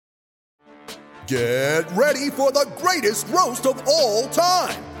Get ready for the greatest roast of all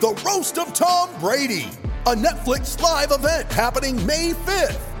time, the Roast of Tom Brady, a Netflix live event happening May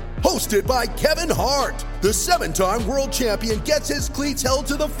 5th. Hosted by Kevin Hart, the 7-time world champion gets his cleats held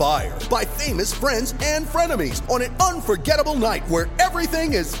to the fire by famous friends and frenemies on an unforgettable night where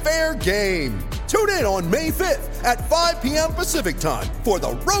everything is fair game. Tune in on May 5th at 5 p.m. Pacific time for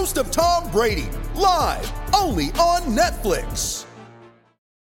the Roast of Tom Brady, live only on Netflix.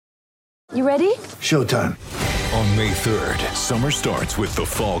 You ready? Showtime. On May 3rd, summer starts with The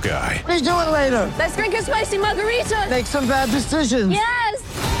Fall Guy. Let's do it later. Let's drink a spicy margarita. Make some bad decisions. Yes!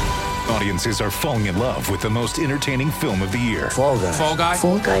 Audiences are falling in love with the most entertaining film of the year. Fall Guy. Fall Guy?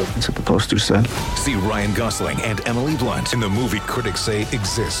 Fall Guy. That's what the poster said. See Ryan Gosling and Emily Blunt in the movie critics say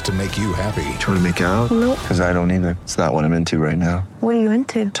exists to make you happy. Trying to make it out? Nope. Because I don't either. It's not what I'm into right now. What are you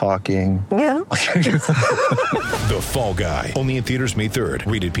into? Talking. Yeah. The Fall Guy. Only in theaters May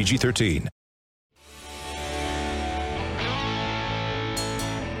 3rd. Rated PG-13.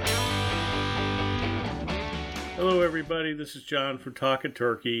 Hello, everybody. This is John from Talkin'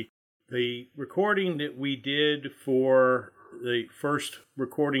 Turkey. The recording that we did for the first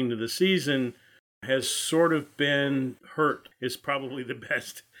recording of the season has sort of been hurt, is probably the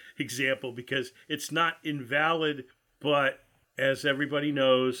best example, because it's not invalid, but as everybody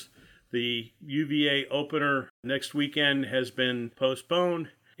knows, the UVA opener next weekend has been postponed,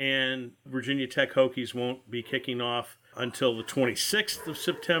 and Virginia Tech Hokies won't be kicking off until the 26th of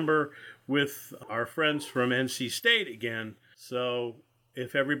September with our friends from NC State again. So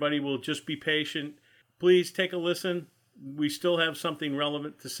if everybody will just be patient, please take a listen. We still have something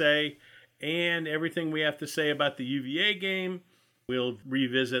relevant to say, and everything we have to say about the UVA game, we'll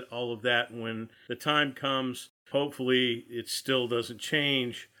revisit all of that when the time comes. Hopefully it still doesn't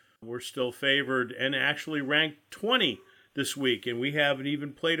change. We're still favored and actually ranked 20 this week, and we haven't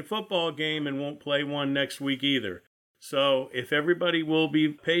even played a football game and won't play one next week either. So if everybody will be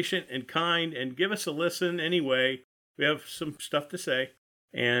patient and kind and give us a listen anyway, we have some stuff to say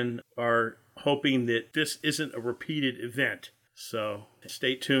and are hoping that this isn't a repeated event. So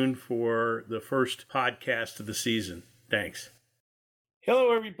stay tuned for the first podcast of the season. Thanks.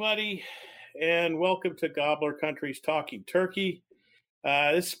 Hello, everybody, and welcome to Gobbler Country's Talking Turkey.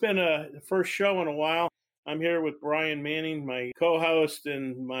 This has been the first show in a while. I'm here with Brian Manning, my co-host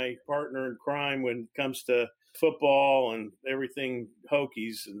and my partner in crime when it comes to football and everything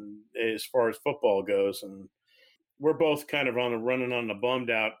Hokies, and as far as football goes. And we're both kind of running on the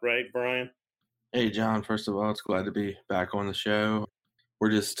bummed out, right, Brian? Hey, John, first of all, it's glad to be back on the show. We're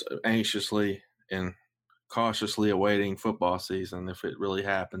just anxiously and cautiously awaiting football season, if it really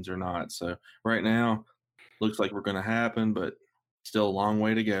happens or not. So right now, looks like we're going to happen, but still a long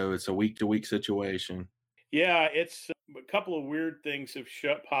way to go. It's a week-to-week situation. Yeah, it's a couple of weird things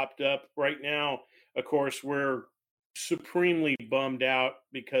have popped up right now. Of course, we're supremely bummed out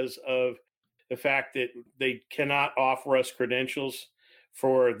because of the fact that they cannot offer us credentials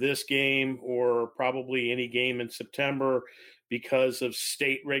for this game or probably any game in September because of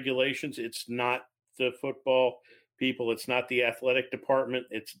state regulations. It's not the football people. It's not the athletic department.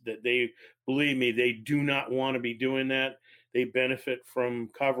 It's that they, believe me, they do not want to be doing that. They benefit from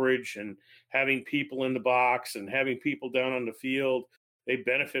coverage and having people in the box and having people down on the field. They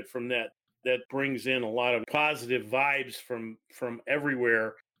benefit from that. That brings in a lot of positive vibes from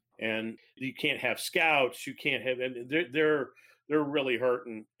everywhere. And you can't have scouts. You can't have, and they're really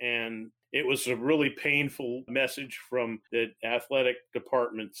hurting. And it was a really painful message from the athletic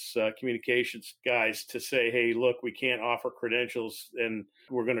department's communications guys to say, hey, look, we can't offer credentials and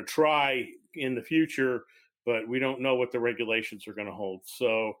we're going to try in the future, but we don't know what the regulations are going to hold.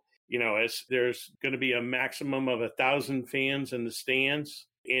 So, as there's going to be a maximum of 1,000 fans in the stands,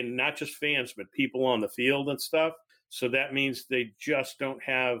 and not just fans, but people on the field and stuff. So that means they just don't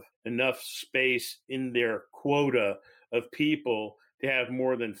have enough space in their quota of people to have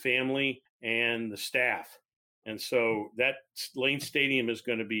more than family and the staff. And so that Lane Stadium is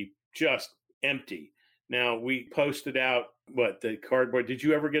going to be just empty. Now, we posted out, the cardboard. Did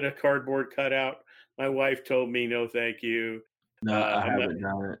you ever get a cardboard cutout? My wife told me, no, thank you. No, I haven't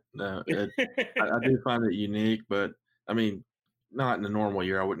done it. No, I do find it unique, but I mean, not in a normal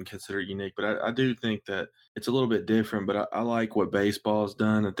year, I wouldn't consider it unique, but I do think that it's a little bit different, but I like what baseball's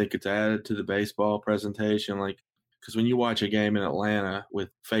done. I think it's added to the baseball presentation, because when you watch a game in Atlanta with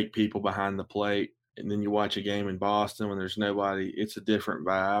fake people behind the plate, and then you watch a game in Boston when there's nobody, it's a different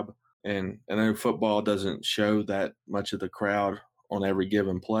vibe. And I know football doesn't show that much of the crowd on every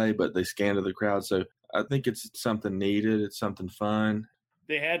given play, but they scan to the crowd. So I think it's something needed. It's something fun.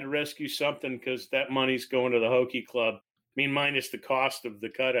 They had to rescue something because that money's going to the Hokie Club. mean, minus the cost of the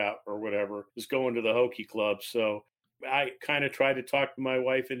cutout or whatever, is going to the Hokie Club. So I kind of tried to talk to my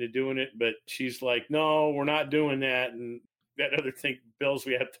wife into doing it, but she's like, no, we're not doing that. And that other thing, bills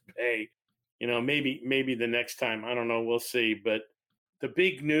we have to pay, maybe the next time. I don't know. We'll see. But the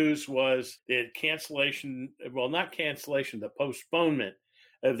big news was the postponement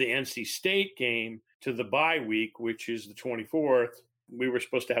of the NC State game to the bye week, which is the 24th. We were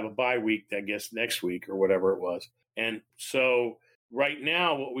supposed to have a bye week, I guess, next week or whatever it was. And so right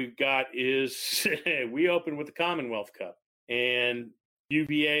now what we've got is we open with the Commonwealth Cup, and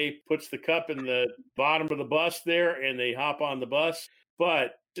UVA puts the cup in the bottom of the bus there, and they hop on the bus.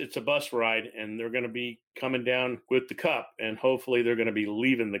 But it's a bus ride, and they're going to be coming down with the cup, and hopefully they're going to be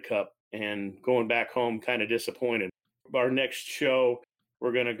leaving the cup and going back home kind of disappointed. Our next show,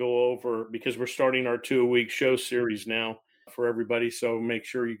 we're going to go over, because we're starting our 2-week show series now for everybody, so make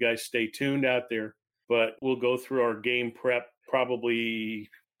sure you guys stay tuned out there. But we'll go through our game prep probably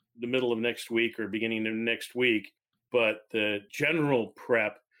the middle of next week or beginning of next week. But the general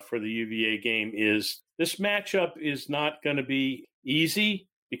prep for the UVA game is this matchup is not going to be easy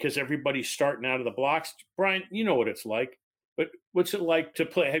because everybody's starting out of the blocks. Brian, you know what it's like. But what's it like to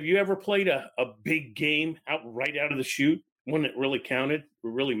play? Have you ever played a big game right out of the chute, one that really counted,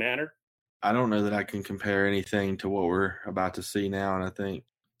 or really mattered? I don't know that I can compare anything to what we're about to see now. And I think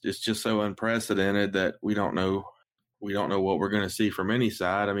it's just so unprecedented that we don't know what we're going to see from any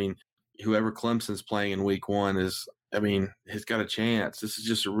side. I mean, whoever Clemson's playing in week 1 has got a chance. This is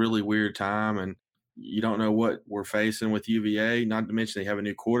just a really weird time, and you don't know what we're facing with UVA, not to mention they have a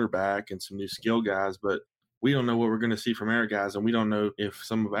new quarterback and some new skill guys, but we don't know what we're going to see from our guys, and we don't know if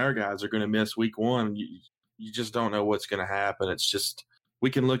some of our guys are going to miss week 1. You just don't know what's going to happen. It's just, we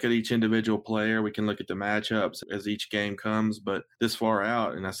can look at each individual player. We can look at the matchups as each game comes, but this far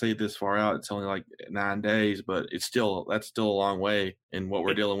out, and I say this far out, it's only like 9 days, but that's still a long way in what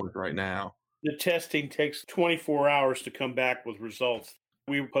we're dealing with right now. The testing takes 24 hours to come back with results.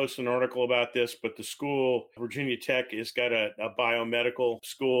 We posted an article about this, but the school, Virginia Tech, has got a biomedical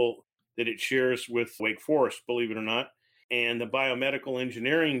school that it shares with Wake Forest, believe it or not. And the biomedical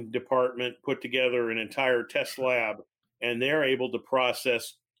engineering department put together an entire test lab, and they're able to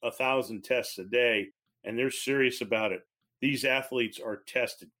process 1,000 tests a day, and they're serious about it. These athletes are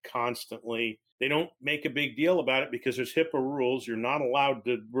tested constantly. They don't make a big deal about it because there's HIPAA rules. You're not allowed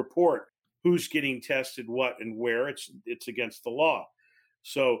to report who's getting tested, what, and where. It's against the law.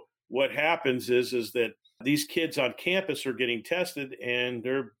 So what happens is that these kids on campus are getting tested, and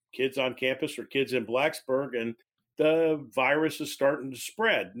they're kids on campus or kids in Blacksburg, and the virus is starting to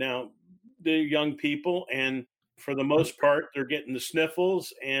spread. Now, the young people, and for the most part, they're getting the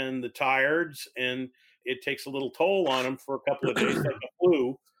sniffles and the tired's, and it takes a little toll on them for a couple of days, like a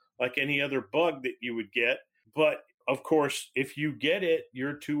flu, like any other bug that you would get. But, of course, if you get it,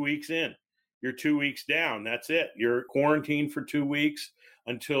 you're 2 weeks in. You're 2 weeks down. That's it. You're quarantined for 2 weeks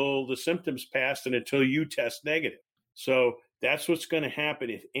until the symptoms pass and until you test negative. So that's what's going to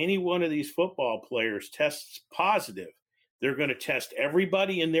happen. If any one of these football players tests positive, they're going to test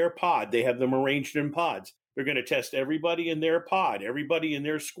everybody in their pod. They have them arranged in pods. They're going to test everybody in their pod, everybody in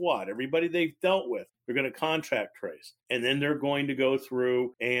their squad, everybody they've dealt with. They're going to contact trace. And then they're going to go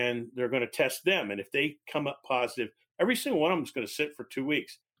through and they're going to test them. And if they come up positive, every single one of them is going to sit for 2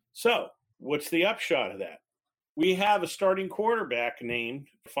 weeks. So what's the upshot of that? We have a starting quarterback named,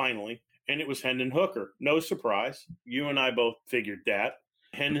 finally, and it was Hendon Hooker. No surprise. You and I both figured that.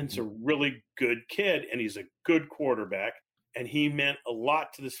 Hendon's a really good kid, and he's a good quarterback, and he meant a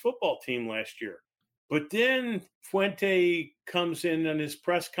lot to this football team last year. But then Fuente comes in on his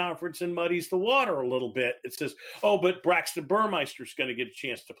press conference and muddies the water a little bit. It says, but Braxton Burmeister's going to get a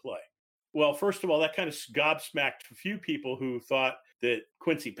chance to play. Well, first of all, that kind of gobsmacked a few people who thought that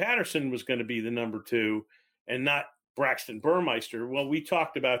Quincy Patterson was going to be the number 2 and not Braxton Burmeister. Well, we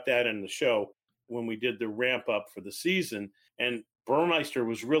talked about that in the show when we did the ramp up for the season, and Burmeister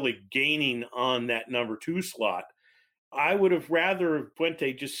was really gaining on that number 2 slot. I would have rather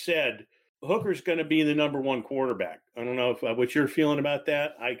Fuente just said, Hooker's going to be the number 1 quarterback. I don't know what you're feeling about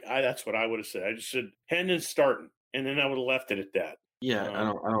that. I that's what I would have said. I just said Hendon's starting, and then I would have left it at that. Yeah,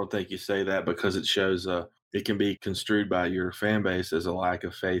 I don't think you say that because it shows it can be construed by your fan base as a lack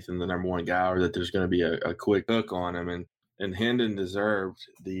of faith in the number 1 guy, or that there's going to be a quick hook on him. And Hendon deserved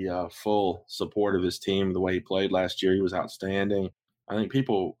the full support of his team the way he played last year. He was outstanding. I think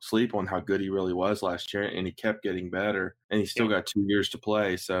people sleep on how good he really was last year, and he kept getting better, and he's still got 2 years to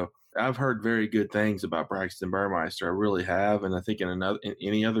play. So I've heard very good things about Braxton Burmeister. I really have, and I think in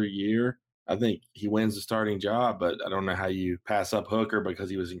any other year, I think he wins the starting job, but I don't know how you pass up Hooker because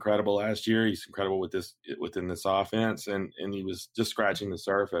he was incredible last year. He's incredible within this offense, and he was just scratching the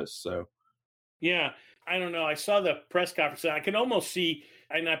surface. So, yeah, I don't know. I saw the press conference. I could almost see,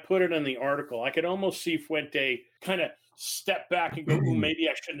 and I put it in the article, I could almost see Fuente kind of step back and go, "Ooh, maybe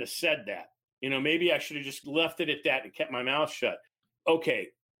I shouldn't have said that. Maybe I should have just left it at that and kept my mouth shut." Okay,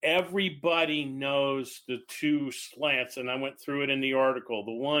 everybody knows the two slants, and I went through it in the article.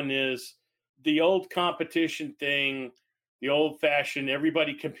 The one is the old competition thing, the old-fashioned,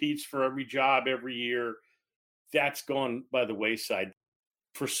 everybody competes for every job every year. That's gone by the wayside.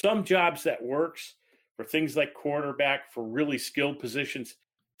 For some jobs that works, for things like quarterback, for really skilled positions,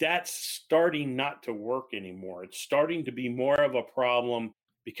 that's starting not to work anymore. It's starting to be more of a problem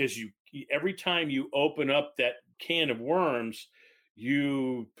because every time you open up that can of worms,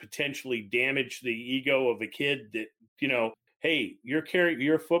 you potentially damage the ego of a kid that, hey,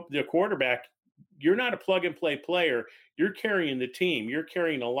 the quarterback, you're not a plug and play player. You're carrying the team. You're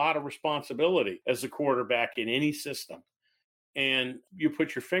carrying a lot of responsibility as a quarterback in any system. And you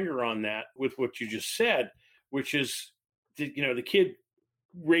put your finger on that with what you just said, which is, the kid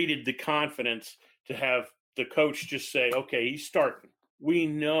rated the confidence to have the coach just say, okay, he's starting. We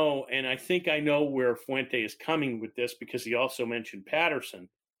know, and I think I know where Fuente is coming with this because he also mentioned Patterson.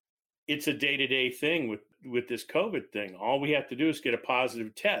 It's a day-to-day thing with this COVID thing. All we have to do is get a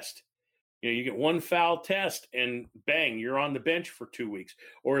positive test. You get one foul test and bang, you're on the bench for 2 weeks,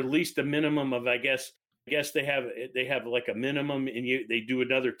 or at least a minimum of, I guess they have like a minimum, and they do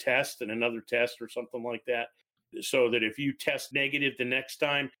another test and another test or something like that. So that if you test negative the next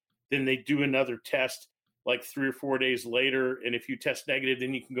time, then they do another test like 3 or 4 days later. And if you test negative,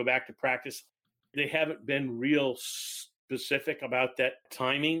 then you can go back to practice. They haven't been real specific about that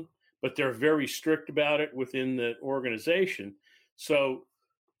timing, but they're very strict about it within the organization. So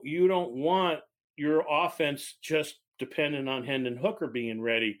you don't want your offense just dependent on Hendon Hooker being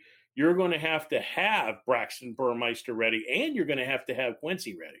ready. You're going to have Braxton Burmeister ready, and you're going to have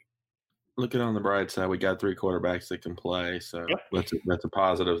Quincy ready. Looking on the bright side, we got 3 quarterbacks that can play, so yep. That's a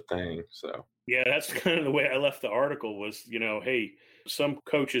positive thing. So yeah, that's kind of the way I left the article was, hey, some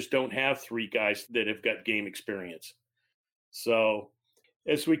coaches don't have 3 guys that have got game experience. So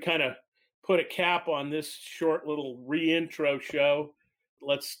as we kind of put a cap on this short little re-intro show,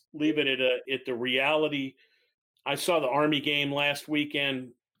 let's leave it at the reality. I saw the Army game last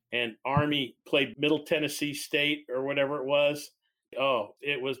weekend, and Army played Middle Tennessee State or whatever it was. Oh,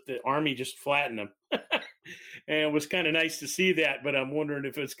 it was the Army just flattened them. And it was kind of nice to see that, but I'm wondering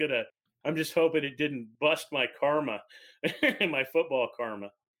if it's going to – I'm just hoping it didn't bust my karma, my football karma.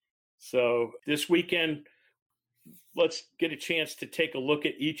 So this weekend, let's get a chance to take a look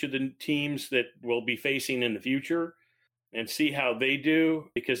at each of the teams that we'll be facing in the future and see how they do,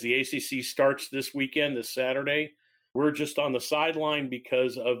 because the ACC starts this weekend, this Saturday. We're just on the sideline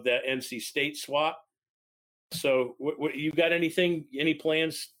because of that NC State swap. So what you got any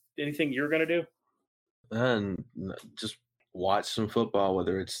plans, anything you're going to do? And just watch some football,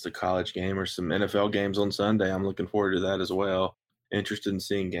 whether it's the college game or some NFL games on Sunday. I'm looking forward to that as well. Interested in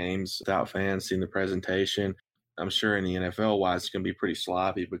seeing games without fans, seeing the presentation. I'm sure in the NFL wise, it's going to be pretty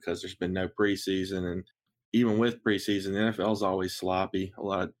sloppy because there's been no preseason. And even with preseason, the NFL is always sloppy a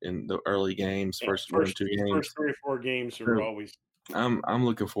lot in the early games, first 2 games. First 3 or 4 games are always. I'm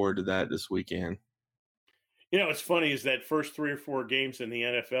looking forward to that this weekend. What's funny is that first 3 or 4 games in the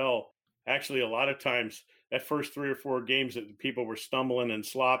NFL, actually a lot of times that first 3 or 4 games that people were stumbling and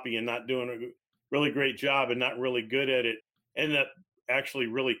sloppy and not doing a really great job and not really good at it, end up actually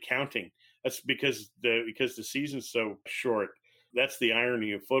really counting. That's because the season's so short. That's the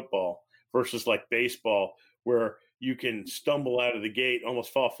irony of football versus like baseball, where you can stumble out of the gate,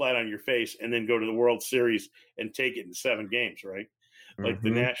 almost fall flat on your face, and then go to the World Series and take it in 7 games, right? Like the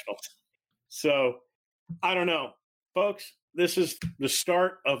Nationals. So I don't know, folks. This is the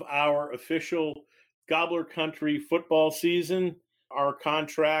start of our official Gobbler Country football season. Our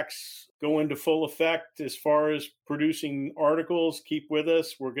contracts go into full effect as far as producing articles. Keep with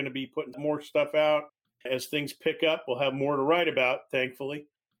us. We're going to be putting more stuff out as things pick up. We'll have more to write about, thankfully.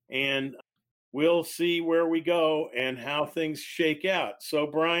 And we'll see where we go and how things shake out. So,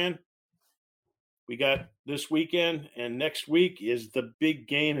 Brian, we got this weekend, and next week is the big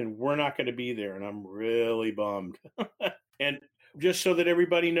game, and we're not going to be there, and I'm really bummed. And just so that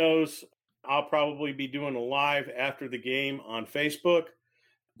everybody knows, I'll probably be doing a live after the game on Facebook.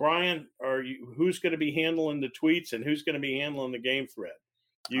 Brian, who's going to be handling the tweets, and who's going to be handling the game thread?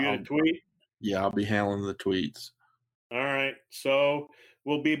 You going to tweet? Yeah, I'll be handling the tweets. All right. So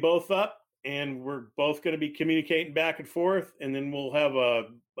we'll be both up and we're both going to be communicating back and forth, and then we'll have a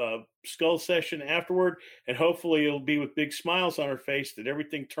skull session afterward, and hopefully it'll be with big smiles on our face that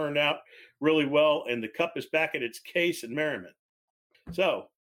everything turned out really well and the cup is back at its case in merriment. So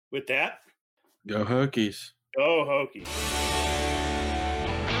with that, go Hokies. Go Hokies.